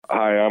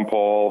Hi, I'm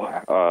Paul.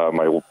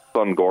 My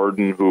son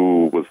Gordon,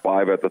 who was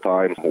 5 at the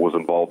time, was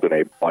involved in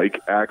a bike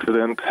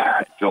accident.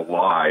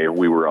 July,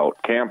 we were out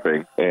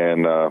camping,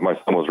 and my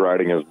son was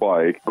riding his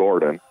bike,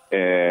 Gordon,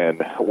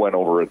 and went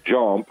over a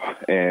jump.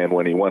 And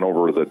when he went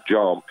over the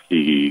jump,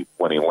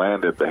 when he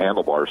landed, the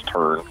handlebars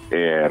turned,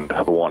 and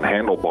the one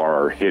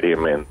handlebar hit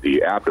him in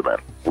the abdomen.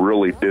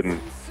 Really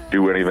didn't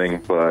do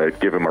anything but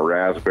give him a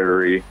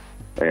raspberry.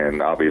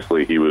 And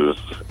obviously he was,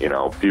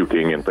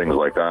 puking and things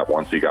like that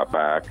once he got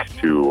back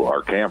to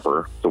our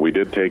camper. So we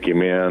did take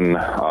him in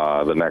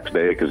the next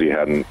day because he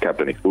hadn't kept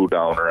any food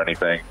down or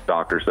anything.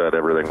 Doctor said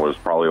everything was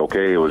probably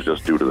okay. It was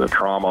just due to the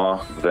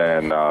trauma.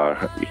 Then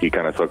he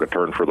kind of took a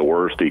turn for the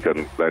worst. He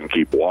couldn't then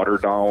keep water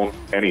down,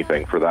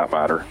 anything for that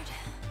matter.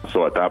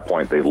 So at that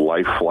point, they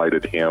life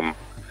flighted him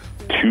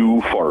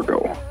to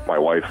Fargo. My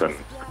wife and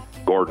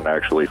Gordon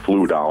actually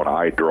flew down.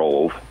 I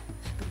drove,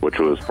 which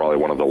was probably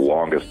one of the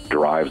longest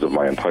drives of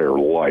my entire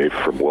life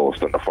from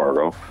Williston to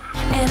Fargo.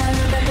 And I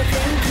remember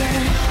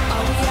thinking,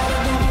 are we out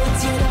of the woods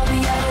yet? Are we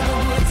out of the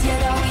woods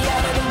yet? Are we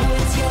out of the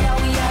woods yet?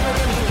 Are we out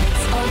of the woods?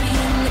 Are we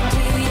in the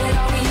clear yet?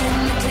 Are we in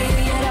the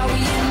clear yet? Are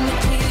we in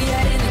the clear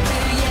yet? In the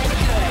clear yet?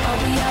 Good.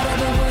 Are we out of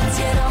the woods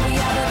yet? Are we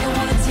out of the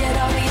woods yet?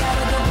 Are we out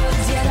of the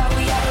woods yet? Are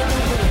we out of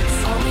the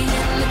woods? Are we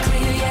in the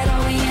clear yet?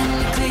 Are we in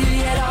the clear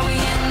yet? Are we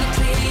in the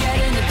clear yet?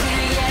 In the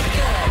clear yet?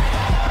 Good.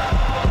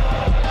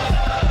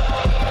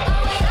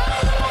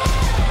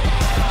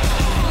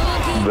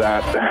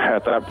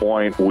 At that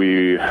point,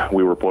 we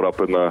were put up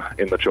in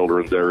the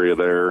children's area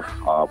there,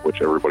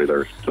 which everybody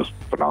there is just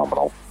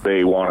phenomenal.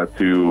 They wanted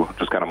to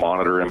just kind of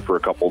monitor him for a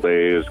couple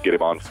days, get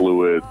him on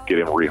fluid, get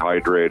him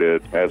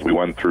rehydrated. As we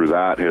went through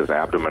that, his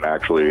abdomen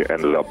actually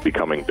ended up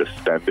becoming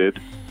distended.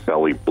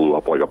 Belly blew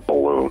up like a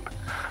balloon.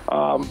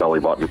 Belly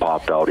button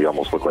popped out. He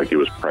almost looked like he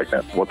was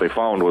pregnant. What they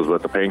found was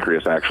that the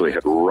pancreas actually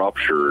had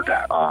ruptured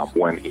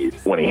when he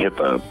hit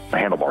the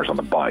handlebars on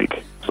the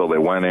bike. So they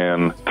went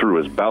in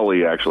through his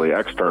belly, actually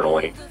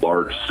externally,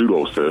 large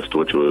pseudocyst,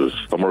 which was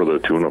somewhere to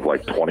the tune of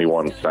like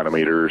 21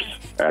 centimeters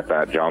at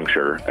that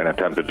juncture, and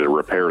attempted to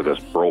repair this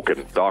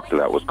broken duct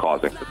that was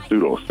causing the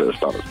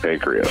pseudocyst on his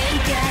pancreas. Are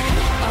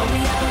we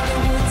out of the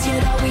woods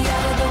yet? Are we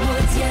out of the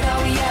woods yet?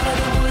 Are we out of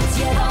the woods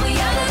yet? Are we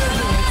out of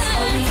the woods?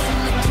 Are we in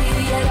the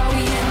clear yet? Are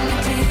we in the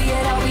clear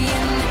yet? Are we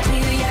in the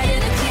clear yet? In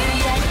the clear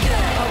yet?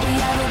 Good. Are we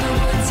out of the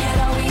woods yet?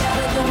 Are we out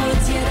of the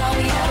woods yet? Are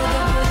we out of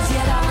the woods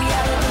yet? Are we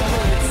out of the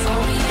woods?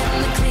 Are we in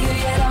the clear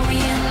yet? Are we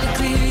in the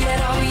clear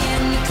yet? Are we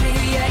in the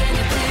clear yet? In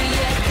the clear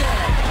yet?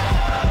 Good.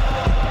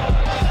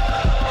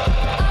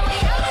 Are we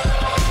out of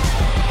the woods?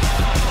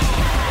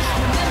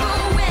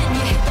 Remember when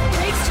you hit the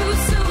brakes too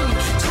soon?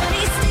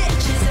 20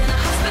 stitches in a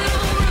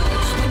hospital room.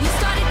 When you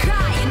started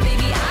crying,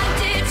 baby, I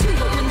did too.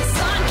 But when the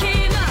sun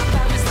came up,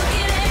 I was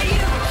looking at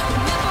you.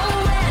 Remember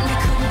when I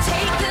couldn't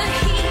take the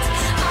heat?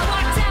 I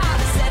walked out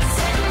instead of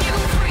setting you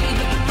free.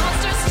 But the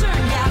monsters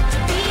turned out to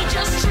be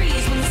just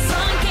trees. When the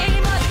sun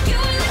came up, you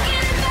were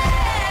looking at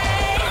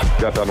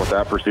me. Got done with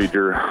that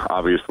procedure.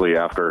 Obviously,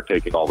 after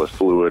taking all this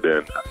fluid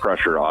and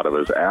pressure out of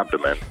his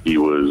abdomen, he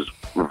was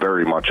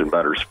very much in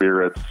better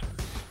spirits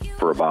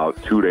for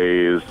about 2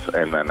 days.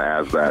 And then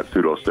as that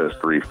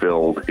pseudocyst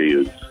refilled,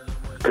 his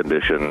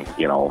condition,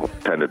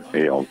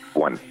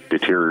 went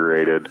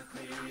deteriorated.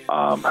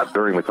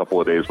 During the couple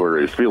of days where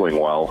he was feeling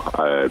well,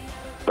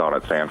 down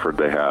at Sanford,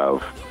 they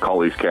have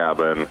Cully's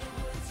Cabin,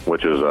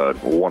 which is a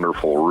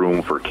wonderful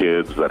room for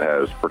kids that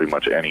has pretty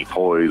much any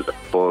toys and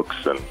books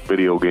and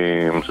video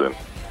games, and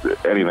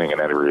anything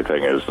and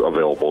everything is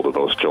available to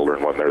those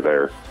children when they're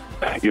there.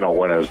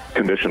 When his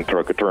condition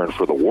took a turn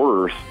for the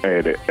worse,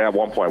 and at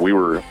one point we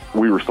were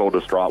so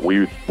distraught,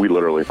 we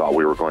literally thought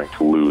we were going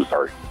to lose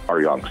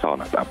our young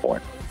son at that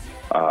point.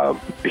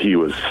 He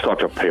was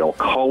such a pale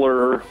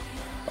color,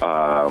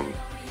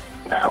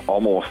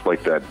 almost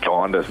like that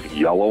jaundiced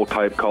yellow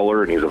type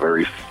color, and he's a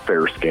very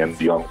fair-skinned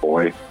young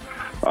boy.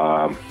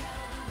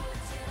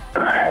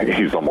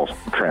 He's almost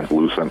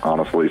translucent,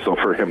 honestly. So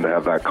for him to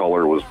have that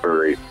color was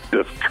very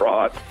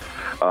distraught.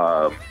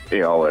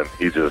 And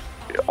he just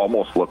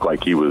almost looked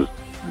like he was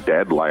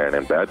dead lying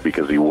in bed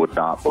because he would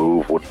not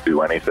move, wouldn't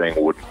do anything,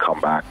 wouldn't come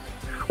back,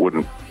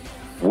 wouldn't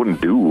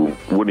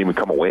even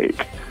come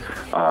awake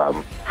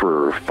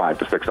for 5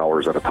 to 6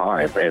 hours at a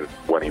time. And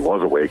when he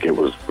was awake, it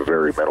was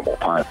very minimal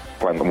time.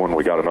 When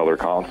we got another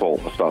consult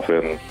and stuff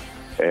in,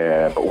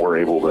 and we're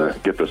able to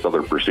get this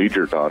other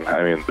procedure done,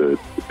 I mean,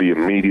 the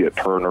immediate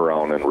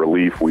turnaround and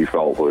relief we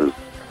felt was,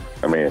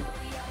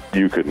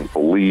 you couldn't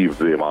believe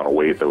the amount of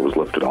weight that was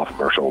lifted off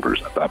of our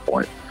shoulders at that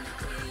point.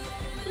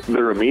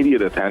 Their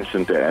immediate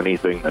attention to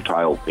anything the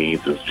child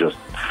needs is just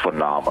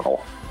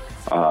phenomenal.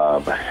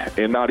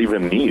 And not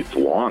even needs,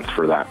 wants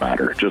for that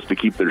matter, just to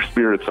keep their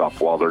spirits up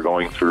while they're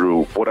going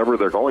through whatever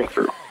they're going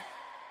through.